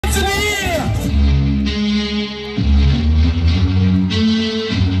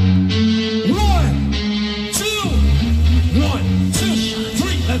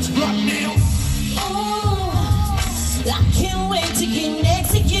I can't wait to get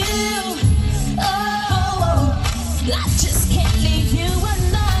next to you. Oh, I just can't leave you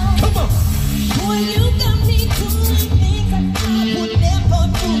alone. Come on. Boy, you got me doing things that I would never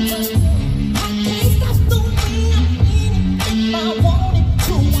do. I can't stop the way I'm feeling. If I wanted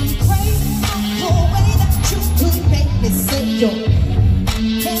to, I'm crazy. The way that you could make me say your